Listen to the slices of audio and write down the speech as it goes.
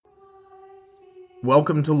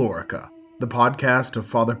Welcome to Lorica, the podcast of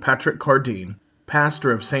Father Patrick Cardine,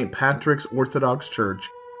 pastor of St. Patrick's Orthodox Church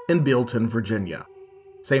in Bealton, Virginia.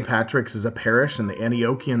 St. Patrick's is a parish in the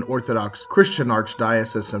Antiochian Orthodox Christian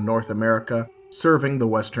Archdiocese of North America, serving the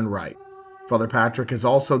Western Rite. Father Patrick is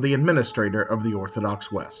also the administrator of the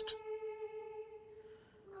Orthodox West.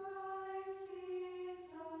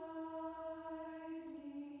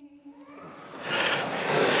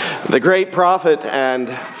 The great prophet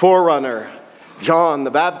and forerunner, John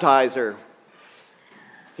the Baptizer,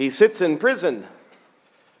 he sits in prison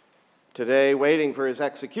today waiting for his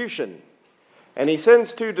execution. And he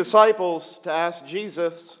sends two disciples to ask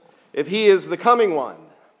Jesus if he is the coming one.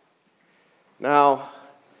 Now,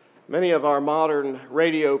 many of our modern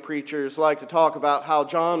radio preachers like to talk about how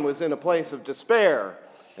John was in a place of despair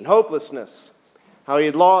and hopelessness, how he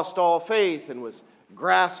had lost all faith and was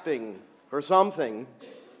grasping for something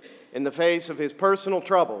in the face of his personal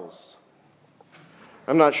troubles.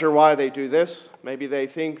 I'm not sure why they do this. Maybe they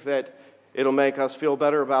think that it'll make us feel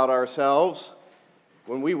better about ourselves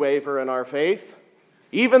when we waver in our faith.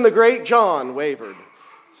 Even the great John wavered,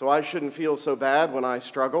 so I shouldn't feel so bad when I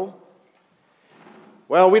struggle.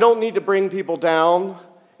 Well, we don't need to bring people down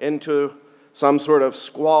into some sort of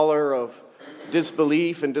squalor of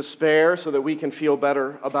disbelief and despair so that we can feel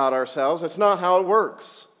better about ourselves. That's not how it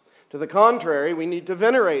works. To the contrary, we need to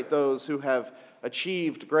venerate those who have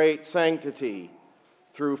achieved great sanctity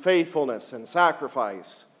through faithfulness and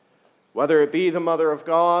sacrifice, whether it be the Mother of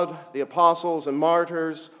God, the apostles and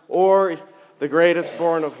martyrs, or the greatest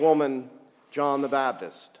born of woman, John the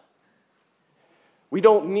Baptist. We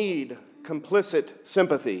don't need complicit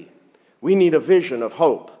sympathy. We need a vision of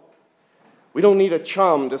hope. We don't need a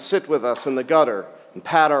chum to sit with us in the gutter and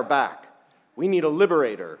pat our back. We need a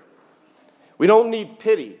liberator. We don't need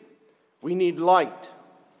pity. We need light.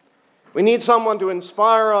 We need someone to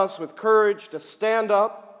inspire us with courage to stand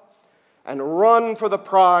up and run for the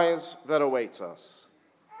prize that awaits us.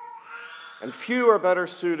 And few are better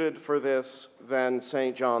suited for this than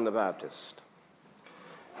St. John the Baptist.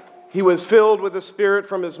 He was filled with the Spirit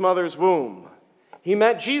from his mother's womb. He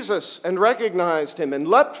met Jesus and recognized him and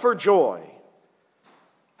leapt for joy.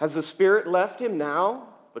 Has the Spirit left him now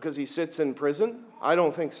because he sits in prison? I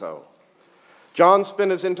don't think so. John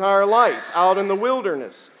spent his entire life out in the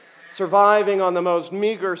wilderness, surviving on the most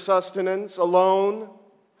meager sustenance, alone.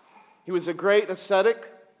 He was a great ascetic.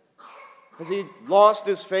 Has he lost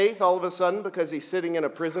his faith all of a sudden because he's sitting in a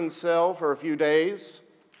prison cell for a few days?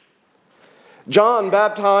 John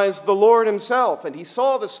baptized the Lord himself, and he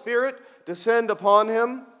saw the Spirit descend upon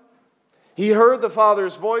him. He heard the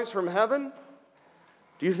Father's voice from heaven.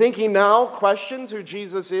 Do you think he now questions who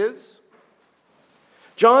Jesus is?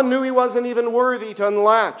 John knew he wasn't even worthy to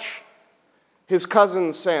unlatch his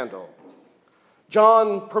cousin's sandal.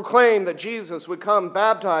 John proclaimed that Jesus would come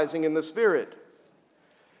baptizing in the Spirit.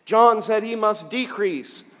 John said he must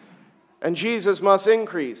decrease and Jesus must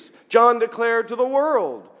increase. John declared to the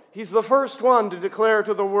world, he's the first one to declare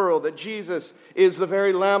to the world that Jesus is the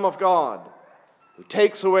very Lamb of God who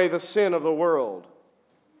takes away the sin of the world.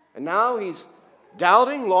 And now he's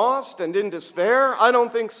doubting, lost, and in despair? I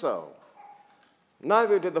don't think so.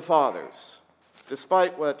 Neither did the fathers,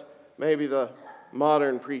 despite what maybe the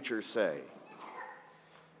modern preachers say.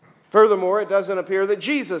 Furthermore, it doesn't appear that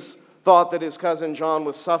Jesus thought that his cousin John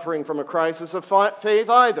was suffering from a crisis of faith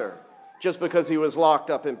either, just because he was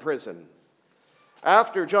locked up in prison.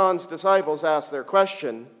 After John's disciples asked their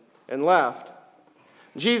question and left,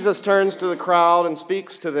 Jesus turns to the crowd and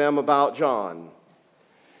speaks to them about John.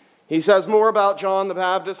 He says more about John the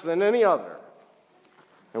Baptist than any other.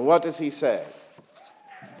 And what does he say?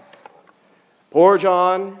 Poor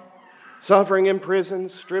John, suffering in prison,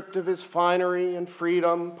 stripped of his finery and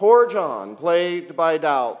freedom. Poor John, plagued by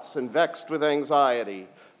doubts and vexed with anxiety.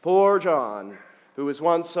 Poor John, who was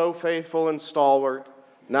once so faithful and stalwart,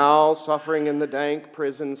 now suffering in the dank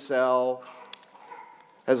prison cell,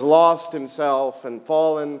 has lost himself and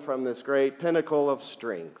fallen from this great pinnacle of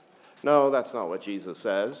strength. No, that's not what Jesus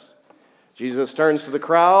says. Jesus turns to the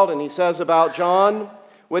crowd and he says about John,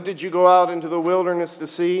 what did you go out into the wilderness to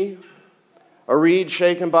see? A reed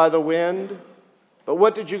shaken by the wind? But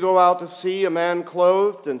what did you go out to see? A man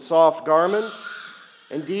clothed in soft garments?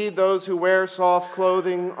 Indeed, those who wear soft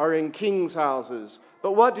clothing are in kings' houses.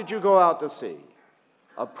 But what did you go out to see?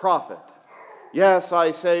 A prophet. Yes,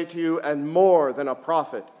 I say to you, and more than a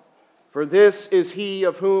prophet. For this is he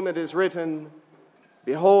of whom it is written,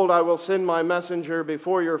 behold, I will send my messenger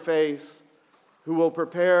before your face, who will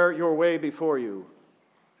prepare your way before you.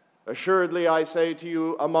 Assuredly, I say to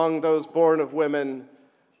you, among those born of women,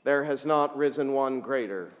 there has not risen one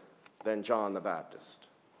greater than John the Baptist.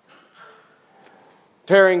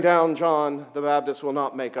 Tearing down John the Baptist will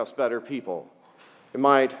not make us better people. It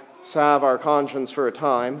might salve our conscience for a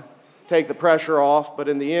time, take the pressure off, but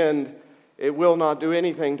in the end, it will not do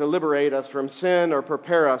anything to liberate us from sin or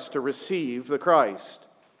prepare us to receive the Christ.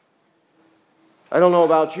 I don't know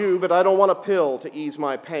about you, but I don't want a pill to ease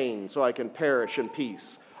my pain so I can perish in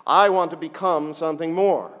peace. I want to become something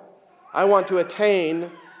more. I want to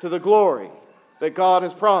attain to the glory that God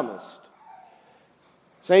has promised.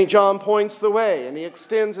 St. John points the way, and he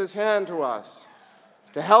extends his hand to us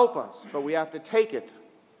to help us, but we have to take it.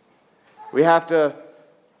 We have to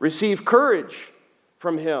receive courage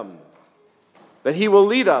from him that he will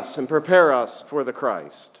lead us and prepare us for the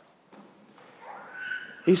Christ.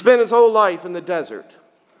 He spent his whole life in the desert,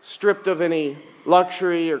 stripped of any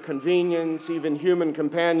luxury or convenience, even human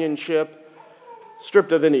companionship,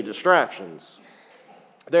 stripped of any distractions.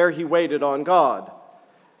 There he waited on God.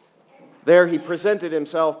 There he presented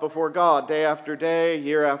himself before God day after day,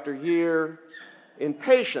 year after year. In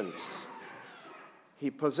patience,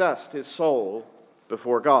 he possessed his soul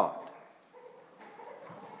before God.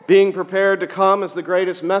 Being prepared to come as the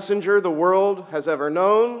greatest messenger the world has ever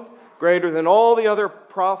known, greater than all the other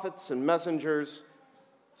prophets and messengers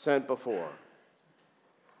sent before.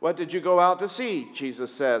 What did you go out to see?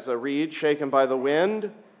 Jesus says, a reed shaken by the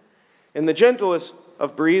wind. In the gentlest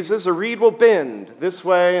of breezes, a reed will bend this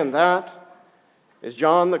way and that. Is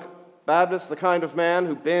John the Baptist the kind of man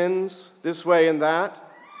who bends this way and that,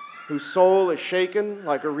 whose soul is shaken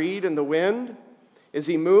like a reed in the wind? Is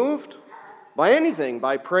he moved by anything,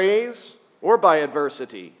 by praise or by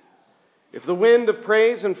adversity? If the wind of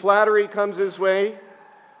praise and flattery comes his way,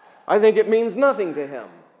 I think it means nothing to him.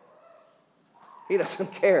 He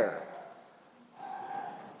doesn't care.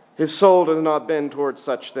 His soul does not bend towards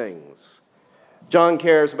such things. John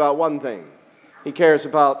cares about one thing. He cares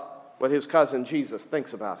about what his cousin Jesus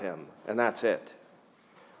thinks about him, and that's it.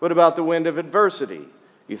 What about the wind of adversity?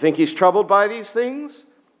 You think he's troubled by these things?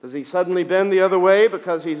 Does he suddenly bend the other way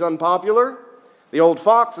because he's unpopular? The old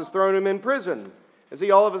fox has thrown him in prison. Is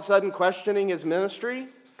he all of a sudden questioning his ministry?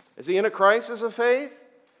 Is he in a crisis of faith?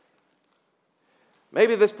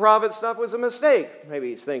 Maybe this prophet stuff was a mistake, maybe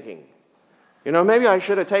he's thinking. Maybe I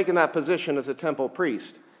should have taken that position as a temple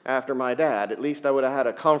priest after my dad. At least I would have had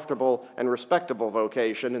a comfortable and respectable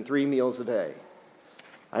vocation and 3 meals a day.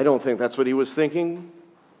 I don't think that's what he was thinking.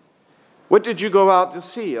 What did you go out to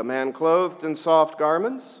see? A man clothed in soft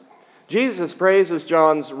garments? Jesus praises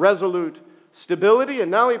John's resolute stability,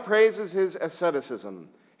 and now he praises his asceticism,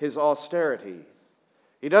 his austerity.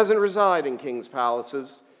 He doesn't reside in king's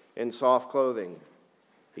palaces in soft clothing.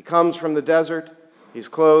 He comes from the desert. He's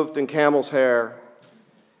clothed in camel's hair.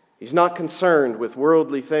 He's not concerned with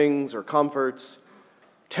worldly things or comforts,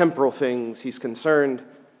 temporal things. He's concerned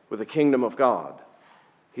with the kingdom of God.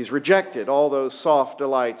 He's rejected all those soft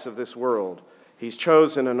delights of this world. He's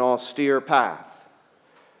chosen an austere path.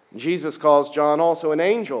 Jesus calls John also an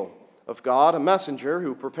angel of God, a messenger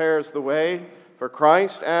who prepares the way for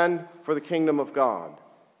Christ and for the kingdom of God.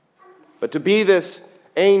 But to be this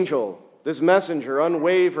angel, this messenger,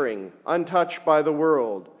 unwavering, untouched by the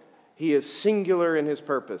world, he is singular in his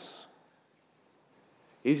purpose.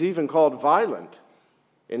 He's even called violent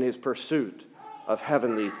in his pursuit of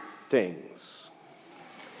heavenly things.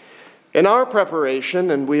 In our preparation,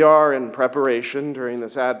 and we are in preparation during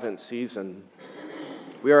this Advent season,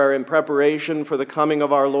 we are in preparation for the coming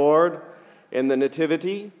of our Lord in the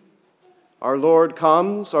Nativity. Our Lord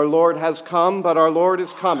comes, our Lord has come, but our Lord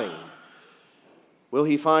is coming. Will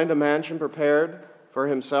he find a mansion prepared for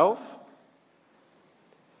himself?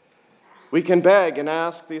 We can beg and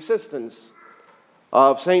ask the assistance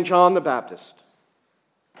of St. John the Baptist.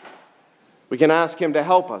 We can ask him to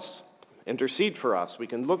help us, intercede for us. We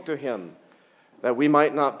can look to him that we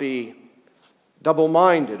might not be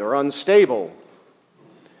double-minded or unstable,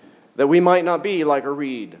 that we might not be like a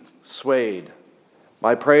reed swayed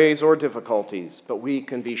by praise or difficulties, but we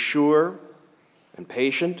can be sure and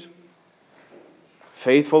patient,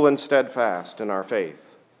 faithful and steadfast in our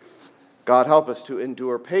faith. God help us to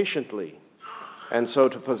endure patiently and so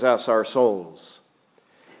to possess our souls.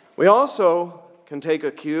 We also can take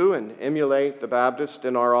a cue and emulate the Baptist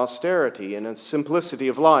in our austerity and in simplicity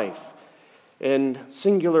of life, in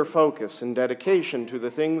singular focus and dedication to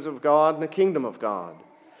the things of God and the kingdom of God.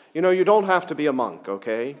 You don't have to be a monk,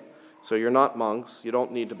 okay? So you're not monks. You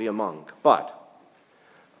don't need to be a monk. But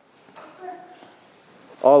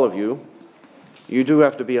all of you, you do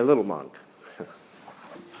have to be a little monk.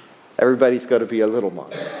 Everybody's got to be a little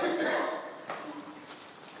monk.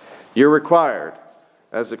 You're required,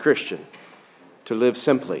 as a Christian, to live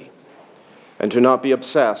simply and to not be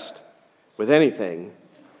obsessed with anything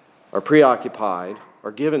or preoccupied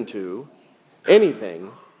or given to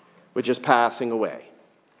anything which is passing away.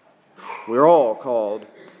 We're all called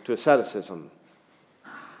to asceticism.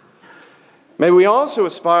 May we also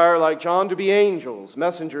aspire, like John, to be angels,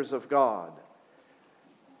 messengers of God,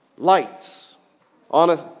 lights on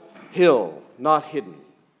a hill not hidden,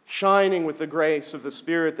 shining with the grace of the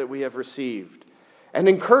Spirit that we have received, and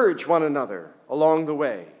encourage one another along the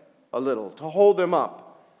way a little, to hold them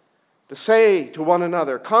up, to say to one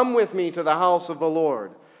another, "Come with me to the house of the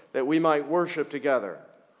Lord, that we might worship together."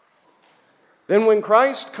 Then when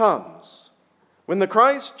Christ comes, when the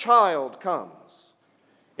Christ child comes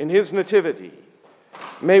in his nativity,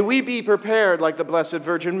 may we be prepared like the Blessed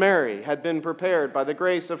Virgin Mary had been prepared by the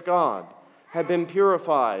grace of God, had been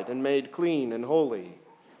purified and made clean and holy,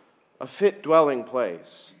 a fit dwelling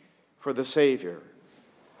place for the Savior.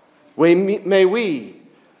 May we,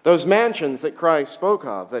 those mansions that Christ spoke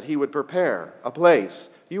of, that he would prepare, a place,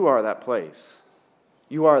 you are that place.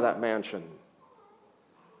 You are that mansion.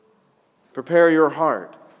 Prepare your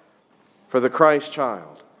heart for the Christ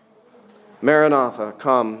child. Maranatha,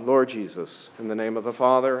 come, Lord Jesus, in the name of the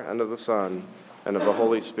Father, and of the Son, and of the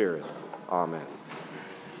Holy Spirit. Amen.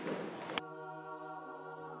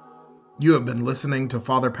 You have been listening to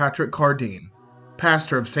Father Patrick Cardeen,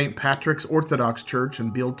 pastor of St. Patrick's Orthodox Church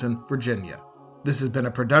in Bealton, Virginia. This has been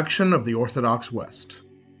a production of the Orthodox West.